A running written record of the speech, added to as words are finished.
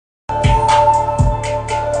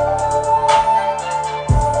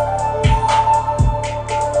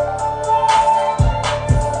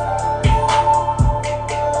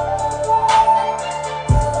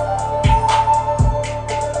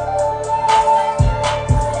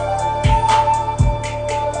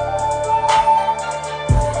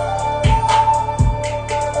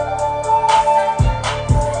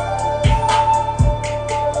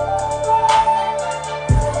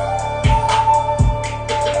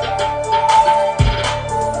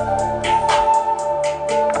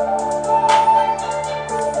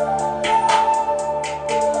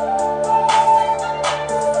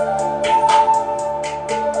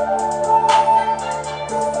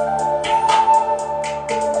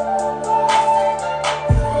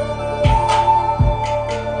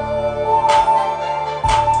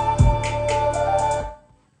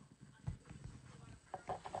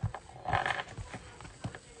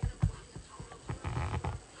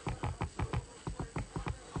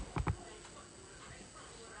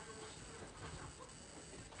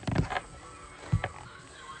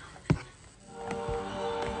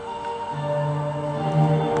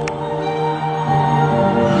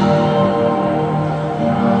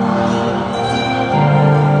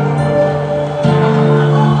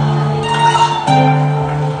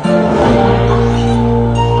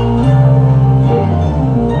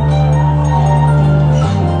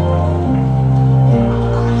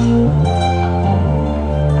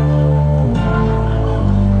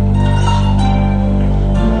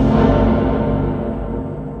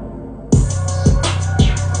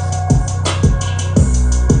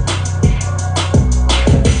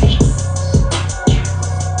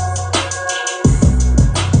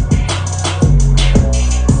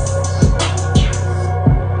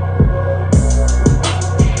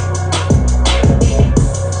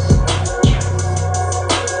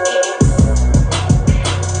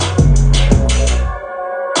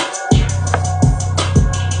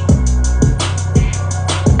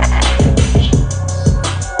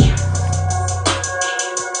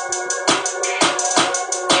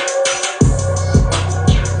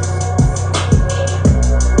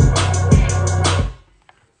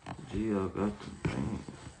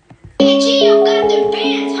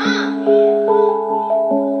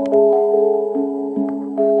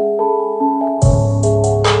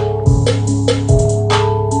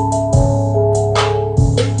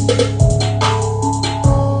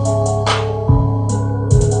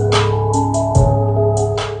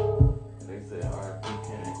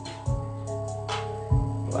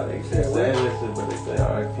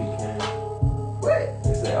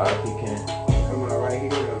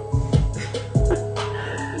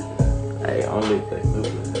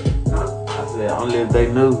Only if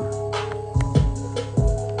they knew.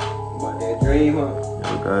 About that dream, huh?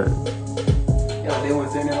 Oh, God. Yo, they want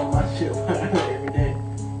to send it on my shit every day.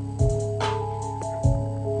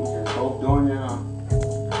 We just both doing it, huh?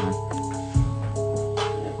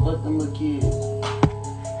 Yeah, fuck them little kids.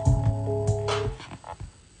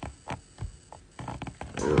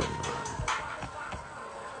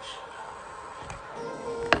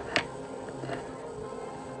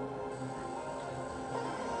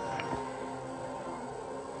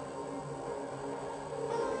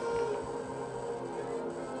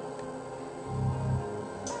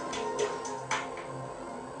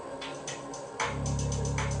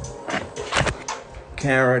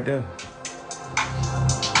 Can right there.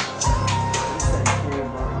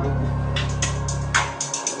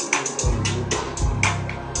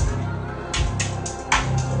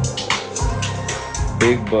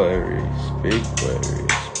 Big boy wrist, big boy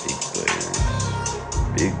wrist, big boy wrist,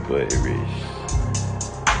 big boy wrist.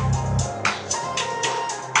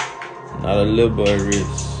 Not a little boy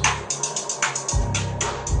wrist.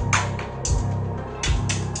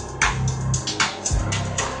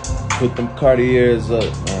 Put them Cartiers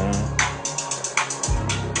up, man.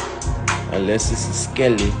 Unless it's a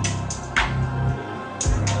skelly.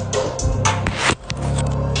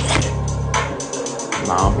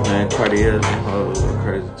 Nah, I'm playing Cartiers and hoes are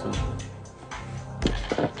crazy too.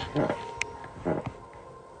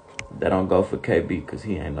 That don't go for KB because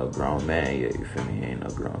he ain't no grown man yet, you feel me? He ain't no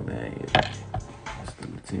grown man yet. He's still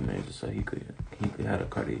a teenager, so he could have a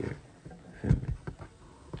Cartier, you feel me?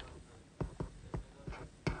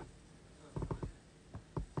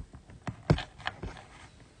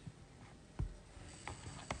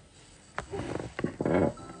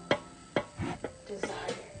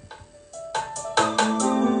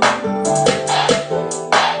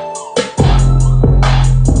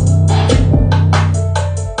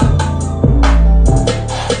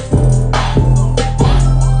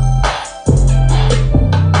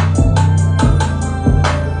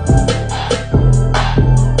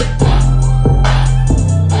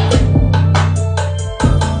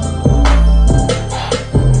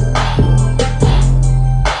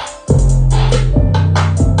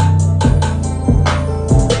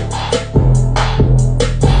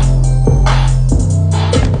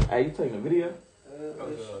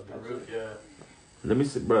 Let me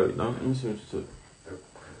see, bro. No, let me see what you took.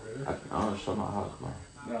 I don't show my house, man.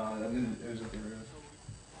 No, it was at the roof.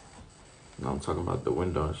 No, I'm talking about the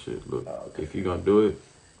window and shit. Look, okay. If you gonna do it,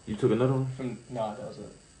 you took another one? No, that was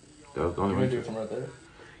it. That was the only one. one. You want to do it from right there?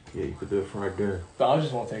 Yeah, you could do it from right there. But I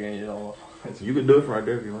just won't take any of it off. You could do it from right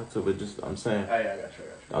there if you want to, but just, I'm saying. Oh, yeah, I got you.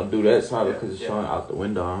 I'll do that side because it's showing out the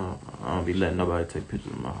window. I don't be letting nobody take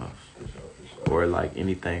pictures of my house. For sure. Or like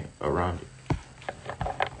anything around it.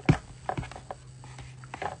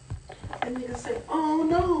 And nigga said, oh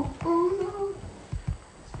no.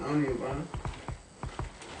 It's on you, bro.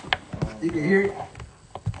 You can hear it?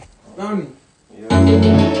 Stoney.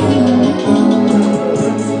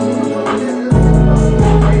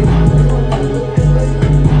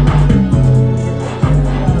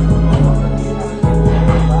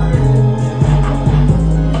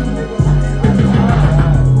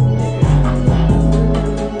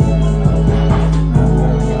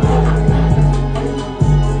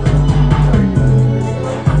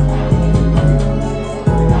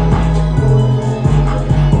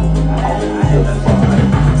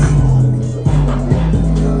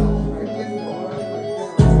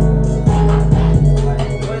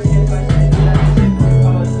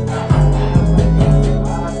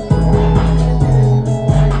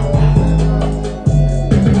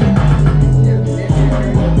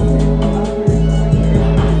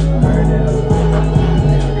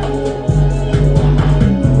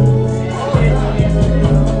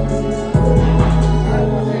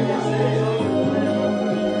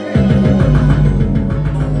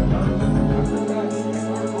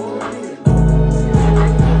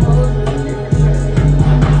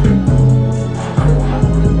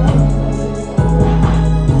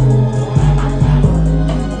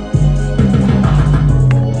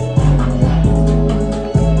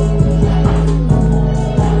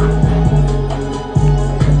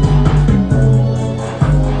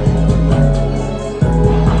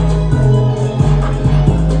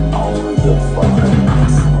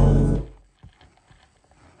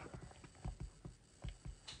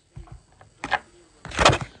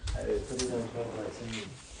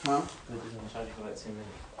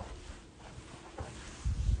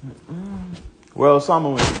 Where Osama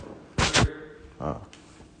went? Oh.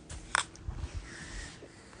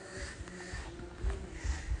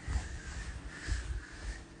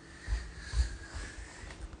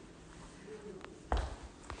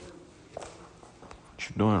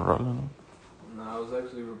 you doing, rolling? No, I was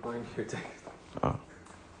actually replying to your text. Oh.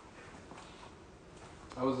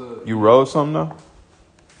 I was You rolled something though?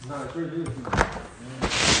 No, I sure did.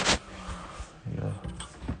 Yeah.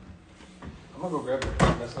 I'm gonna go grab it.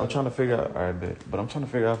 I'm trying to figure out. Alright, bet. But I'm trying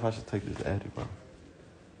to figure out if I should take this Addy, bro.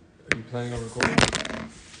 Are you planning on recording?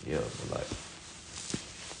 Yeah, but like.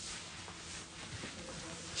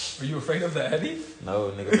 Are you afraid of the Eddie?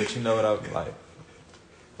 No, nigga, but you know what I'm like.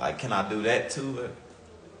 Like, can I do that too? Like,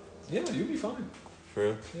 Yeah, you'll be fine. for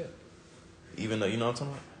real? Yeah. Even though, you know what I'm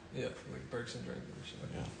talking about? Yeah, like perks and drinks and shit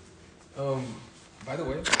like Yeah. that. By the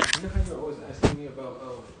way, you know how you're always asking me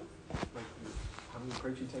about like how many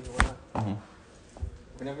perks you take and whatnot? Mm-hmm.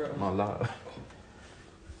 Whenever I'm not live.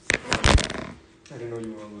 I didn't know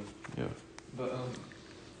you were on one. Yeah. But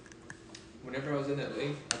whenever I was in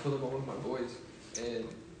LA, I pulled up on one of my boys and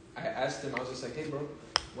I asked him, I was just like, hey bro,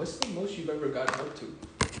 what's the most you've ever gotten up to?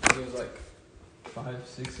 And he was like, 5,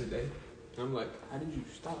 6 a day. And I'm like, how did you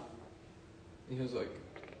stop? And he was like,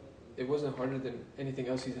 it wasn't harder than anything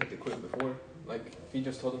else he's had to quit before. Like, if he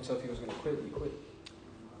just told himself he was going to quit, he quit.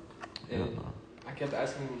 And I kept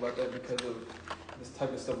asking him about that because of this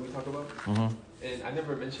type of stuff we talk about. Mm-hmm. And I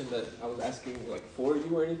never mentioned that I was asking, like, for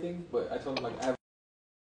you or anything, but I told him, like, I have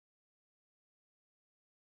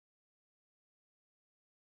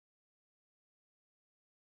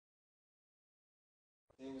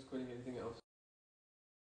he was quitting anything else.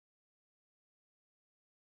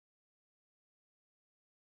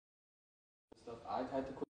 Stuff I had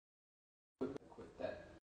to quit that.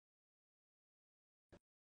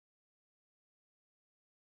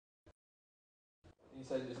 And he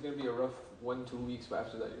said it's gonna be a rough 1-2 weeks, but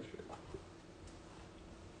after that you're straight.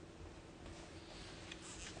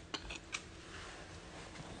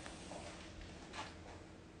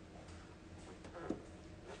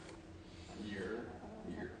 Year.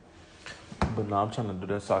 But no, I'm trying to do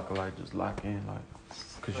that so I can like just lock in, like,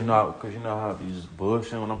 cause you know how you just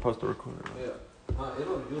bullshit when I'm supposed to record. Like. Yeah.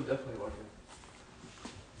 You'll definitely watch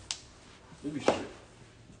it. You'll be straight.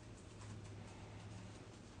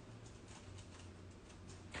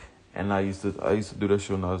 And I used to do that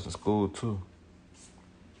shit when I was in school too.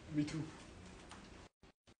 Me too.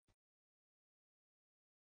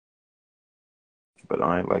 But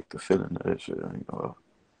I ain't like the feeling of that shit. I ain't gonna lie.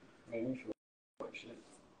 Man, you feel like shit.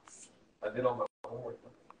 I did all my homework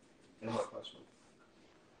in my classroom.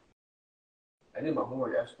 I did my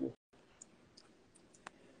homework at school.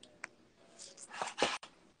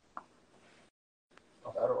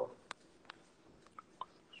 Off Adderall.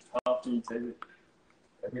 How often you take it?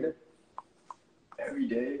 Every day. Every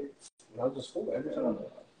day? When I was in school, every day.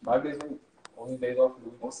 5 days a week. Only days off of the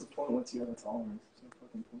week. What's the point once you have a tolerance? What's the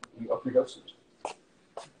fucking point? You up your doses.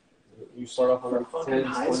 You start off on like 10,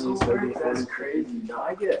 high 20, school 30, break? That's crazy. No,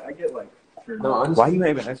 I get like. No, honestly. Why you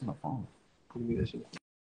ain't been answering my phone? Give me that shit.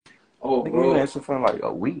 Oh, Nigga, bro. you answering for like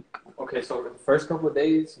a week. Okay, so the first couple of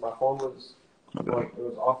days, my phone was Okay. like, it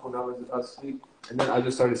was off when I was asleep, and then I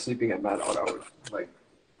just started sleeping at mad odd hours. Like,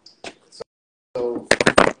 so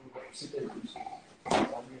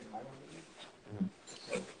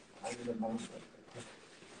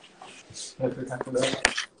I took half of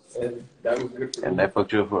that, and that was good for me. And that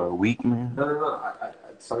fucked you up for a week, man. No. I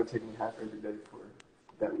started taking half every day for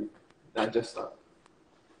that week. And I just stopped.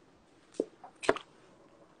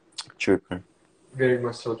 Tripping. Very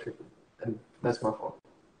much so tripping, and that's my fault.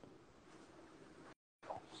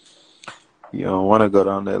 You don't want to go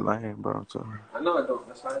down that lane, bro. So. I know I don't.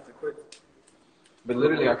 That's why I had to quit. But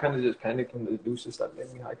literally, I kind of just panicked when the deuces started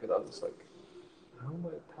making me high because I was just like,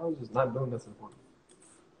 how is this not doing nothing for me?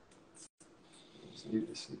 I just needed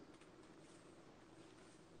to sleep.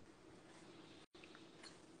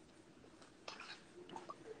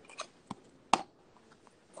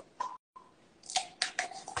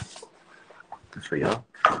 Good for y'all.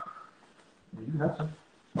 You have some.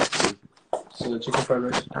 So the chicken fried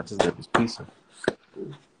rice. I just got this pizza.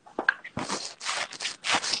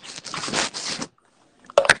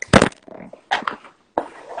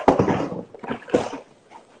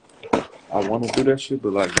 I want to do that shit,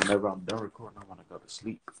 but like whenever I'm done recording, I want to go to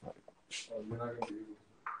sleep. Like, You're not gonna do it.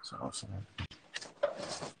 that's what I'm saying.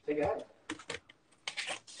 Take it out.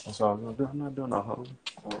 That's all I'm gonna do. I'm not doing a whole.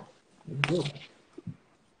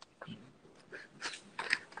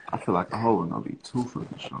 I feel like a whole is gonna be too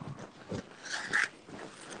fucking strong.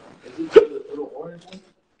 Is it the little orange one?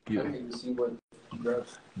 Yeah. I didn't even see what you grabbed.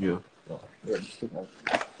 Yeah. Oh, yeah, just took that.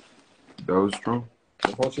 That was strong.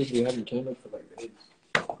 Unfortunately, we haven't canned up for like days.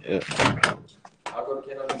 Yeah. I'll go to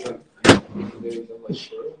Canada like days. I'm like, bro. He's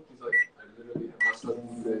like, I literally have my stuff in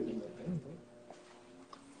days. I'm like, damn, bro.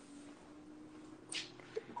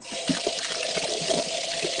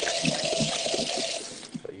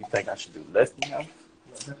 think I should do lefty now.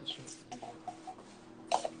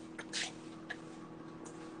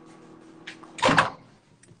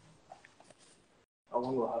 How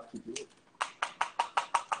long will I have to do it?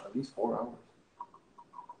 At least 4 hours.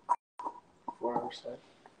 4 hours set.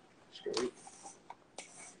 Straight.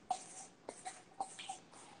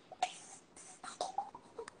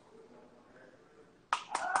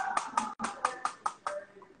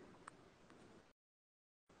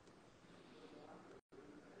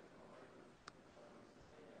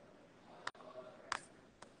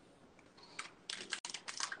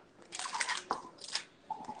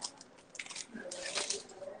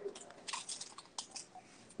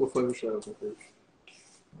 What flavor should I open first?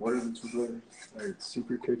 What are the 2 flavors? Like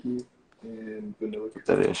super cookie and vanilla cookie.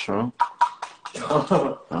 That is shrimp. You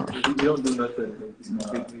don't do nothing. It's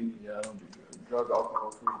completely, yeah, I don't do good. Drug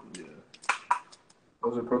alcohol free. Yeah.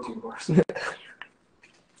 Those are protein bars.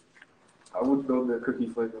 I would go the cookie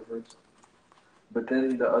flavor first. But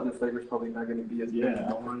then the other flavor's probably not going to be as good. Yeah,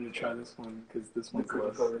 I wanted to try this one because this one's cookie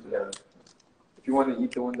less. flavors, yeah. If you want to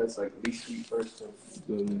eat the one that's like least sweet first,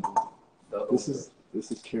 Then the other this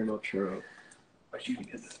is caramel churro. I should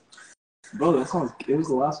get that. Bro, that sounds. It was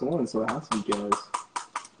the last one, so it has to be gas.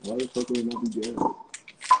 Why the fuck would it not be gas?